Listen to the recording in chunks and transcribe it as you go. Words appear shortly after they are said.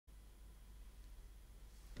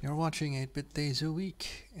You're watching 8-Bit Days a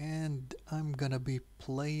Week, and I'm gonna be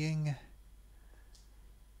playing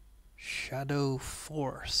Shadow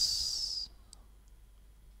Force.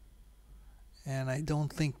 And I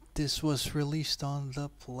don't think this was released on the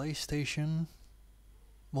PlayStation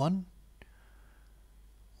 1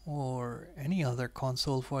 or any other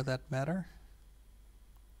console for that matter.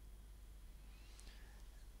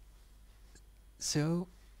 So,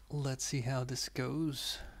 let's see how this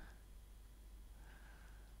goes.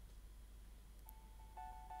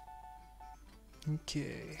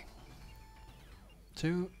 Okay.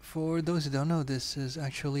 So, for those who don't know, this is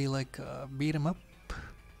actually like a beat 'em up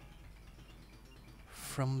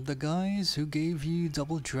from the guys who gave you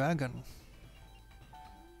Double Dragon,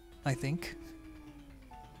 I think.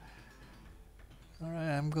 Alright,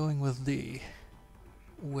 I'm going with the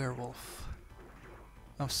werewolf.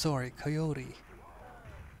 I'm sorry, coyote.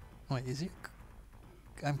 Wait, is it?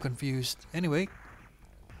 I'm confused. Anyway.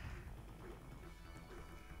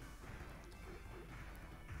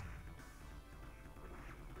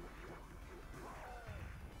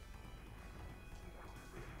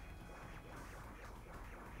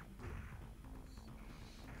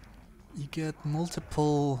 You get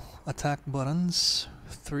multiple attack buttons,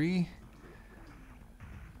 3,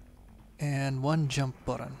 and 1 jump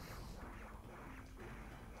button.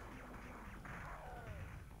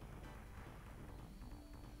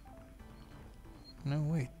 No,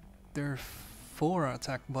 wait, there are 4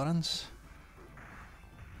 attack buttons.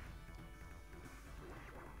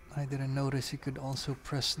 I didn't notice you could also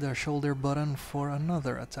press the shoulder button for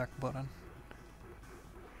another attack button.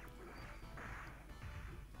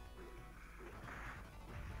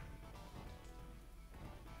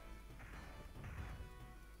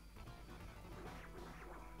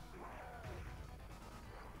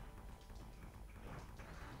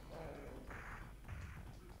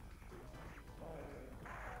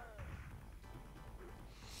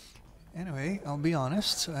 Anyway, I'll be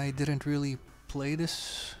honest, I didn't really play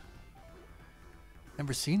this.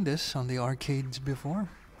 Never seen this on the arcades before.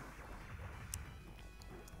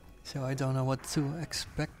 So I don't know what to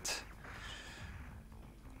expect.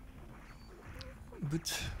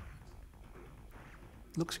 But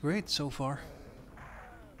looks great so far.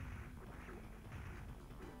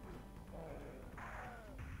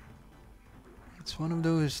 It's one of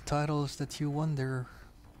those titles that you wonder,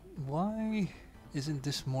 why isn't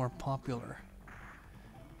this more popular?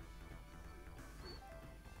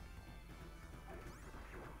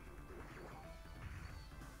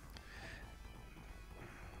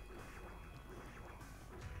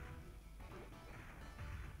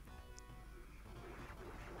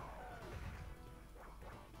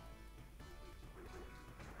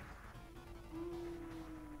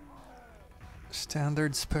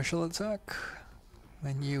 Standard special attack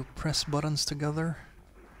when you press buttons together.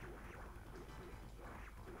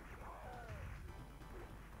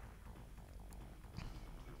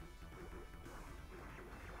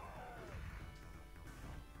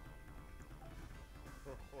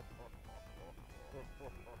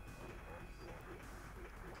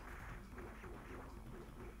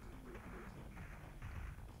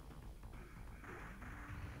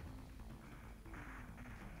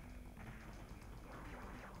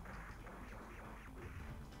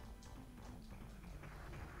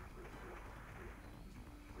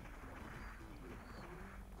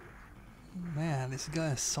 Man, this guy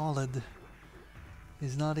is solid.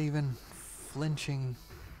 He's not even flinching.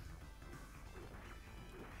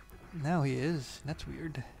 Now he is. That's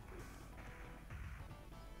weird.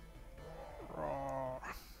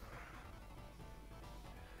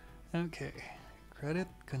 Okay. Credit.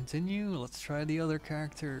 Continue. Let's try the other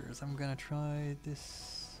characters. I'm gonna try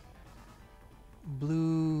this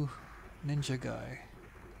blue ninja guy.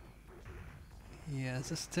 He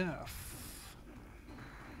has a staff.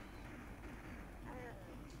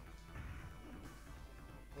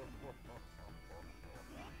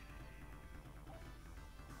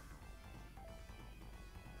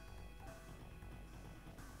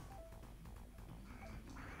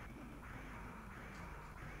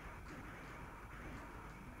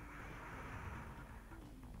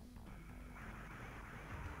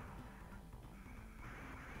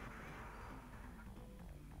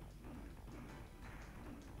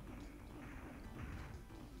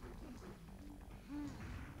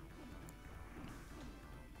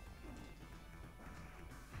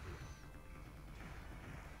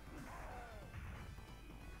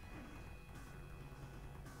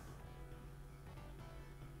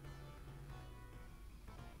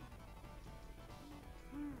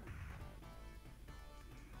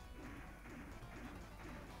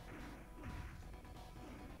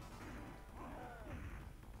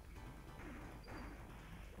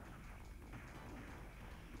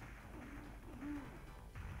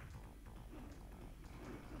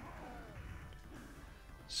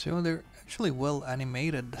 So they're actually well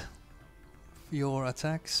animated. Your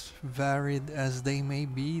attacks, varied as they may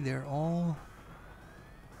be, they're all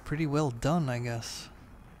pretty well done, I guess.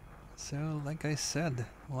 So, like I said,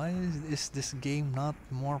 why is this game not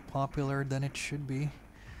more popular than it should be?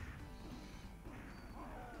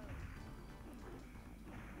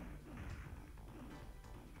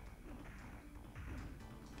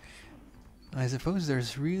 I suppose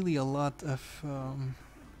there's really a lot of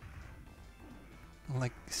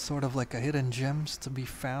like sort of like a hidden gems to be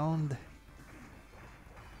found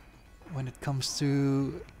when it comes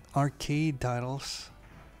to arcade titles.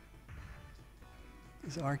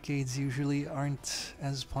 These arcades usually aren't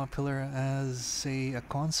as popular as, say, a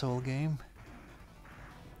console game.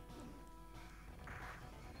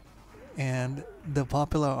 And the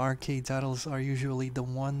popular arcade titles are usually the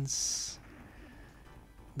ones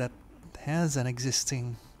that has an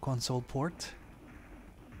existing console port.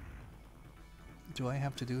 Do I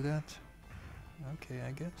have to do that? Okay,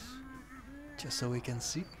 I guess. Just so we can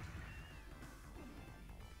see.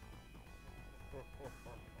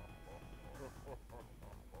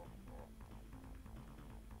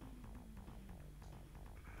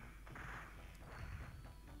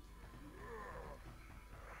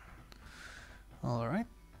 Alright.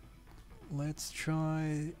 Let's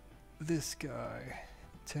try this guy,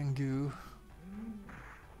 Tengu.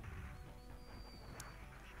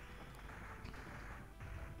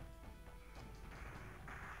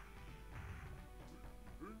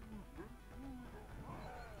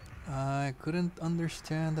 I couldn't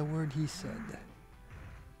understand a word he said.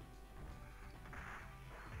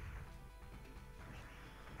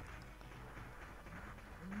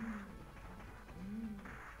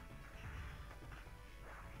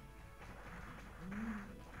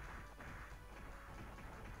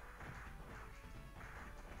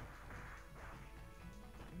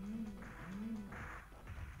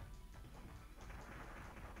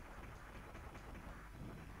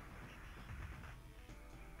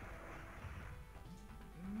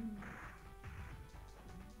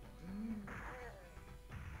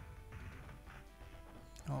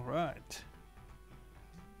 All right.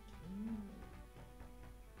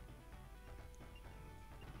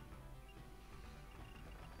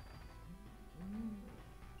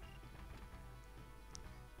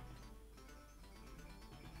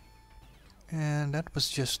 And that was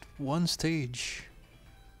just one stage.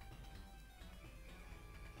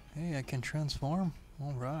 Hey, I can transform?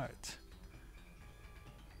 Alright.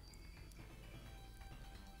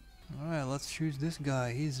 Alright, let's choose this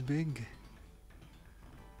guy. He's big.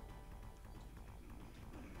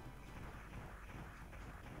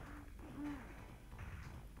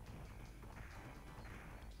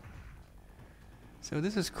 So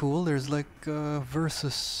this is cool. There's like a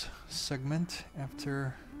versus segment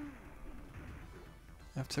after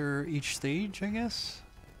each stage, I guess?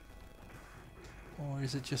 Or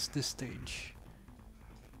is it just this stage?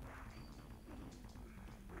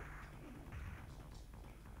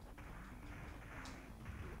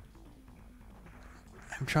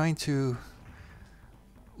 I'm trying to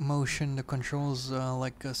motion the controls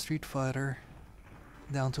like a Street Fighter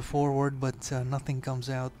down to forward, but nothing comes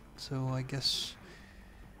out, so I guess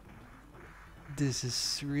this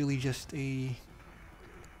is really just a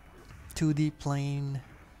 2D plane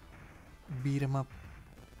beat 'em up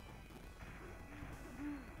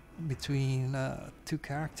between two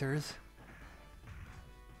characters.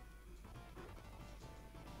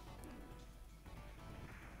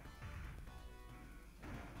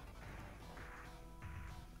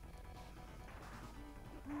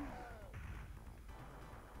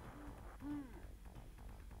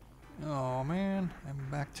 Oh man, I'm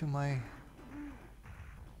back to my...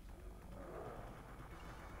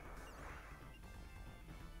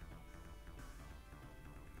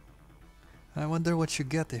 I wonder what you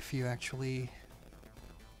get if you actually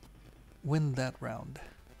win that round.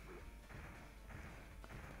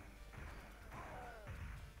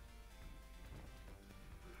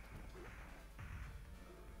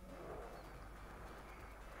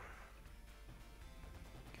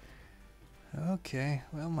 Okay,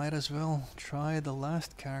 well, might as well try the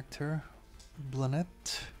last character,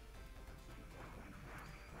 Blanette.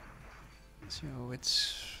 So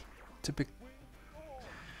it's typical.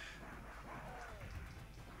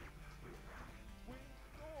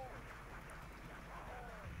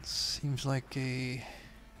 Seems like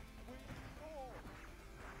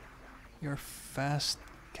your fast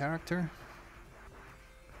character.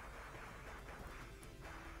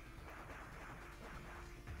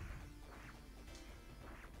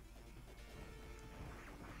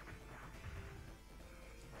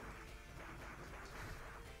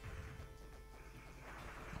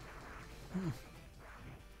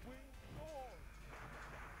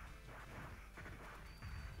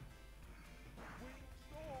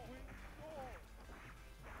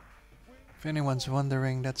 If anyone's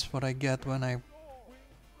wondering, that's what I get when I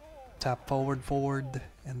tap forward,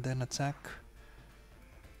 and then attack.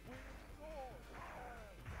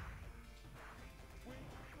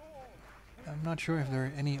 I'm not sure if there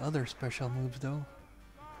are any other special moves though.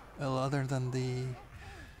 Well, other than the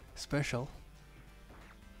special.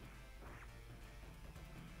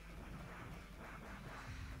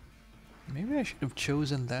 Maybe I should have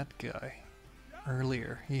chosen that guy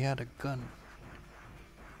earlier. He had a gun.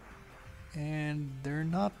 And they're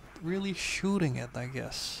not really shooting it, I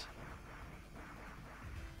guess.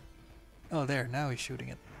 Oh, there, now he's shooting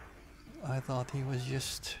it. I thought he was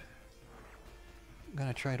just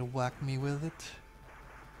gonna try to whack me with it.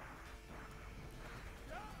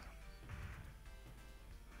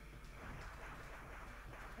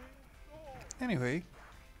 Anyway,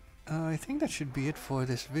 I think that should be it for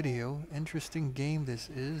this video. Interesting game this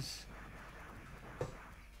is.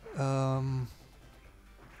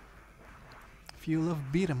 If you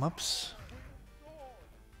love beat 'em ups,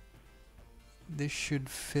 this should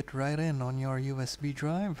fit right in on your USB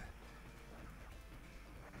drive.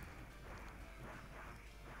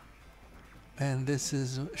 And this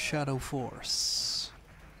is Shadow Force.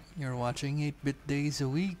 You're watching 8-Bit Days a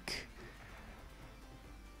Week.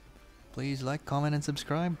 Please like, comment, and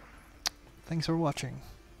subscribe. Thanks for watching.